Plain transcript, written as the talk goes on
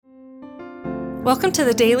Welcome to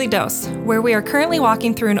the Daily Dose, where we are currently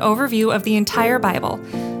walking through an overview of the entire Bible.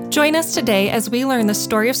 Join us today as we learn the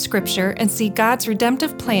story of Scripture and see God's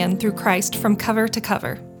redemptive plan through Christ from cover to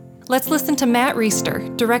cover. Let's listen to Matt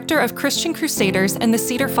Reisetter, Director of Christian Crusaders and the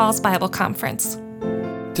Cedar Falls Bible Conference.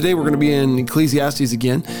 Today we're going to be in Ecclesiastes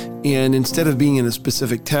again, and instead of being in a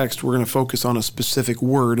specific text, we're going to focus on a specific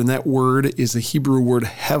word, and that word is the Hebrew word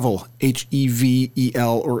hevel,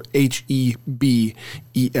 H-E-V-E-L, or H-E-B-E-L.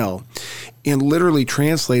 And literally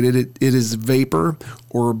translated, it is vapor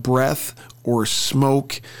or breath or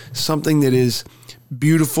smoke, something that is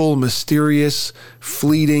beautiful, mysterious,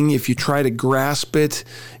 fleeting. If you try to grasp it,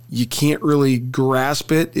 you can't really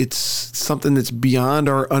grasp it. It's something that's beyond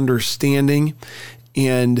our understanding.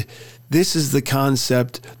 And this is the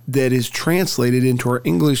concept that is translated into our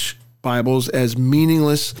English Bibles as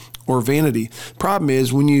meaningless or vanity. Problem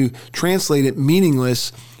is, when you translate it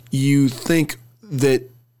meaningless, you think that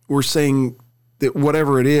we're saying that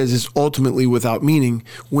whatever it is ultimately without meaning,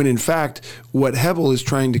 when in fact, what hebel is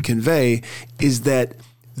trying to convey is that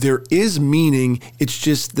there is meaning, it's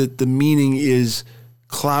just that the meaning is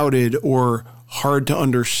clouded or hard to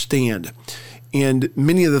understand. And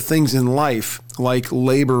many of the things in life, like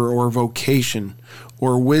labor or vocation,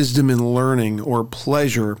 or wisdom and learning, or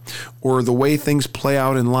pleasure, or the way things play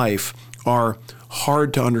out in life, are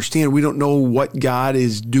hard to understand. We don't know what God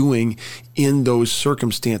is doing in those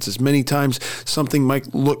circumstances. Many times something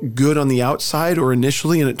might look good on the outside or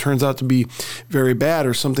initially, and it turns out to be very bad,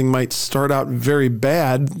 or something might start out very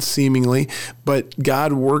bad seemingly, but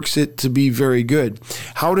God works it to be very good.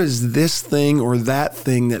 How does this thing or that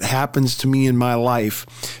thing that happens to me in my life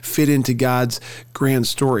fit into God's grand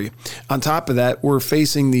story? On top of that, we're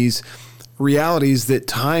facing these realities that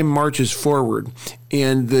time marches forward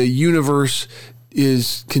and the universe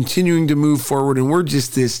is continuing to move forward, and we're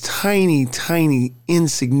just this tiny, tiny,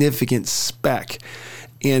 insignificant speck.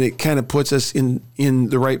 And it kind of puts us in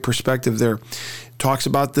the right perspective there. Talks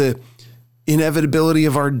about the inevitability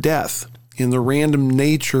of our death and the random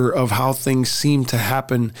nature of how things seem to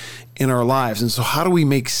happen in our lives. And so how do we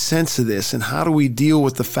make sense of this? And how do we deal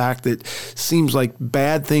with the fact that it seems like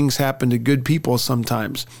bad things happen to good people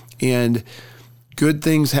sometimes, and good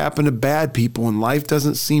things happen to bad people, and life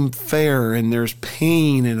doesn't seem fair, and there's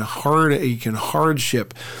pain and heartache and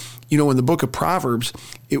hardship. You know, in the book of Proverbs,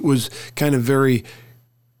 it was kind of very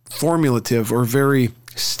formulative or very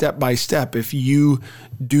step by step. If you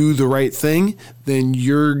do the right thing, then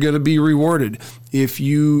you're going to be rewarded. If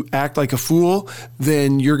you act like a fool,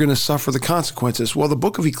 then you're going to suffer the consequences. Well, the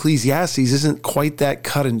book of Ecclesiastes isn't quite that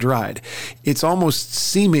cut and dried. It's almost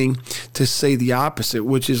seeming to say the opposite,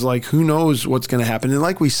 which is like, who knows what's going to happen? And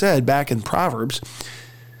like we said back in Proverbs,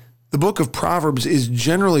 the book of Proverbs is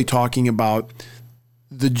generally talking about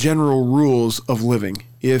the general rules of living.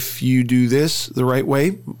 If you do this the right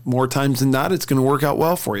way, more times than not, it's going to work out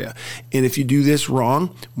well for you. And if you do this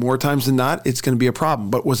wrong, more times than not, it's going to be a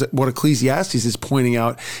problem. But what Ecclesiastes is pointing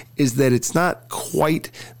out is that it's not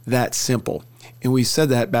quite that simple. And we said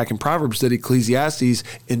that back in Proverbs, that Ecclesiastes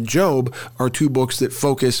and Job are two books that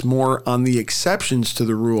focus more on the exceptions to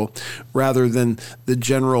the rule rather than the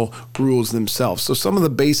general rules themselves. So some of the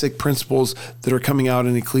basic principles that are coming out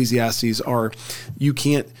in Ecclesiastes are you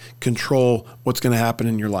can't control what's going to happen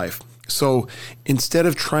in your life. So instead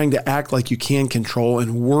of trying to act like you can control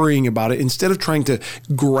and worrying about it, instead of trying to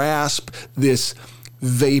grasp this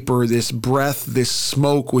vapor, this breath, this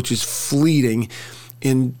smoke, which is fleeting,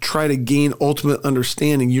 and try to gain ultimate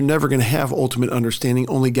understanding, you're never going to have ultimate understanding.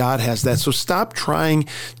 Only God has that. So stop trying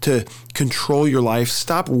to control your life.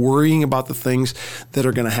 Stop worrying about the things that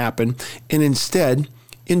are going to happen, and instead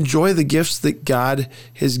enjoy the gifts that God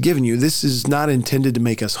has given you. This is not intended to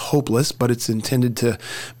make us hopeless, but it's intended to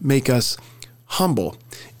make us humble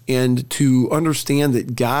and to understand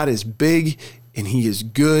that God is big and He is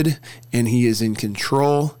good and He is in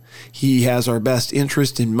control. He has our best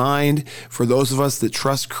interest in mind. For those of us that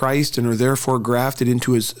trust Christ and are therefore grafted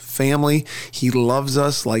into His family, He loves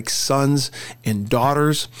us like sons and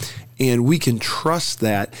daughters, and we can trust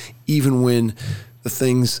that even when the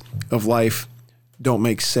things of life don't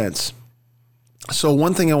make sense. So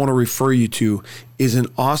one thing I want to refer you to is an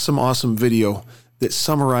awesome video that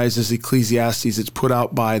summarizes Ecclesiastes. It's put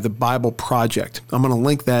out by the Bible Project. I'm going to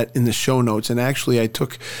link that in the show notes. And actually, I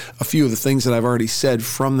took a few of the things that I've already said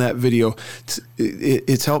from that video.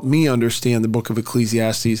 It's helped me understand the book of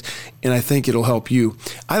Ecclesiastes, and I think it'll help you.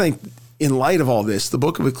 I think in light of all this, the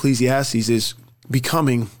book of Ecclesiastes is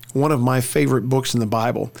becoming one of my favorite books in the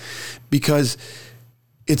Bible because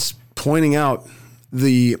it's pointing out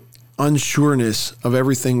the unsureness of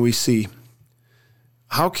everything we see.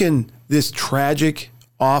 How can this tragic,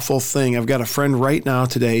 awful thing. I've got a friend right now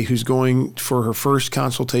today who's going for her first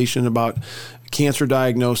consultation about cancer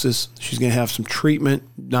diagnosis. She's going to have some treatment,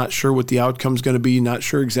 not sure what the outcome's going to be, not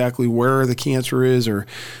sure exactly where the cancer is or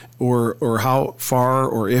how far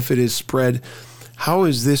or if it is spread. How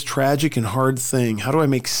is this tragic and hard thing? How do I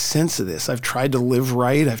make sense of this? I've tried to live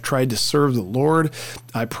right. I've tried to serve the Lord.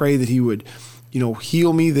 I pray that he would,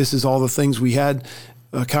 heal me. This is all the things we had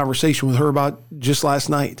a conversation with her about just last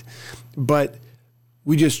night. But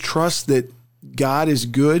we just trust that God is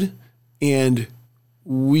good, and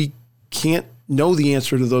we can't know the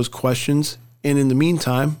answer to those questions. And in the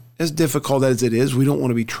meantime, as difficult as it is, we don't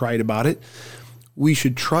want to be trite about it. We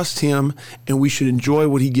should trust him, and we should enjoy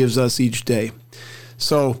what he gives us each day.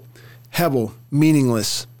 So, hebel,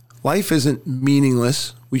 meaningless. Life isn't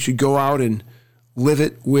meaningless. We should go out and live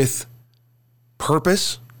it with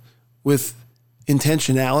purpose, with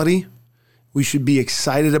intentionality. We should be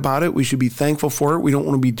excited about it. We should be thankful for it. We don't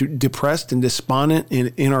want to be depressed and despondent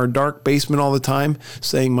in our dark basement all the time,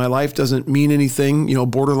 saying my life doesn't mean anything,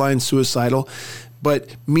 borderline suicidal,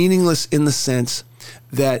 but meaningless in the sense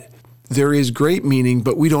that there is great meaning,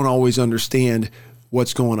 but we don't always understand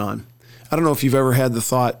what's going on. I don't know if you've ever had the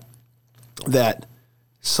thought that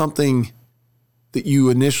something that you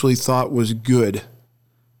initially thought was good,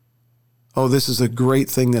 oh, this is a great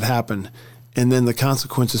thing that happened, and then the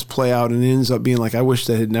consequences play out and it ends up being like, I wish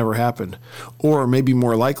that had never happened. Or maybe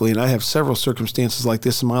more likely, and I have several circumstances like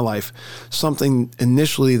this in my life, something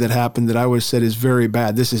initially that happened that I would have said is very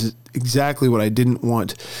bad. This is exactly what I didn't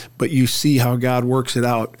want, but you see how God works it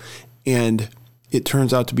out, and it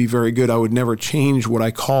turns out to be very good. I would never change what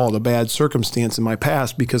I called a bad circumstance in my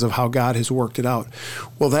past because of how God has worked it out.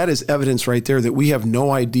 Well, that is evidence right there that we have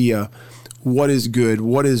no idea what is good,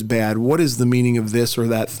 what is bad, what is the meaning of this or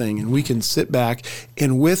that thing. And we can sit back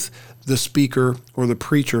and with the speaker or the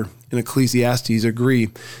preacher in Ecclesiastes agree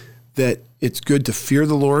that it's good to fear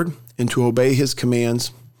the Lord and to obey his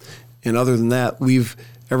commands. And other than that, leave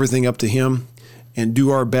everything up to him and do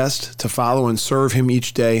our best to follow and serve him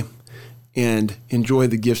each day and enjoy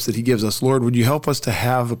the gifts that he gives us. Lord, would you help us to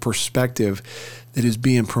have a perspective that is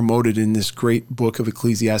being promoted in this great book of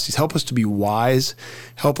Ecclesiastes? Help us to be wise.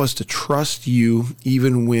 Help us to trust you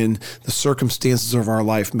even when the circumstances of our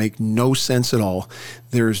life make no sense at all.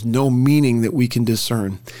 There is no meaning that we can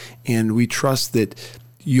discern. And we trust that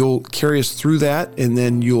you'll carry us through that, and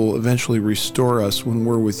then you'll eventually restore us when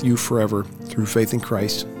we're with you forever through faith in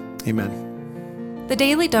Christ. Amen. The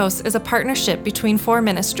Daily Dose is a partnership between 4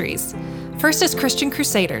 ministries. First is Christian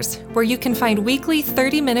Crusaders, where you can find weekly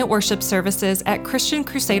 30-minute worship services at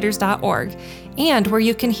christiancrusaders.org, and where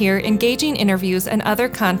you can hear engaging interviews and other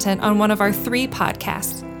content on one of our 3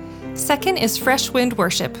 podcasts. Second is Fresh Wind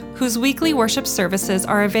Worship, whose weekly worship services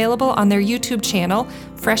are available on their YouTube channel,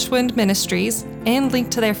 Fresh Wind Ministries, and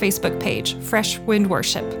linked to their Facebook page, Fresh Wind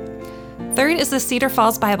Worship. Third is the Cedar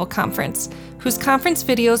Falls Bible Conference, whose conference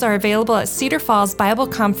videos are available at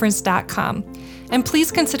cedarfallsbibleconference.com. And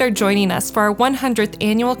please consider joining us for our 100th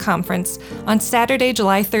annual conference on Saturday,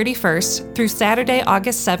 July 31st through Saturday,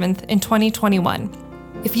 August 7th in 2021.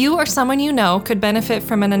 If you or someone you know could benefit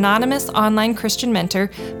from an anonymous online Christian mentor,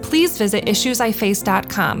 please visit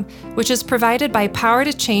issuesiface.com, which is provided by Power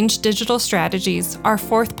to Change Digital Strategies, our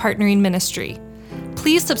 4th partnering ministry.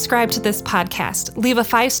 Please subscribe to this podcast, leave a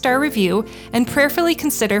 5-star review, and prayerfully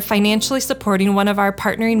consider financially supporting one of our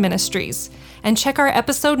partnering ministries. And check our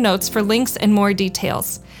episode notes for links and more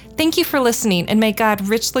details. Thank you for listening, and may God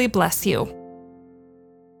richly bless you.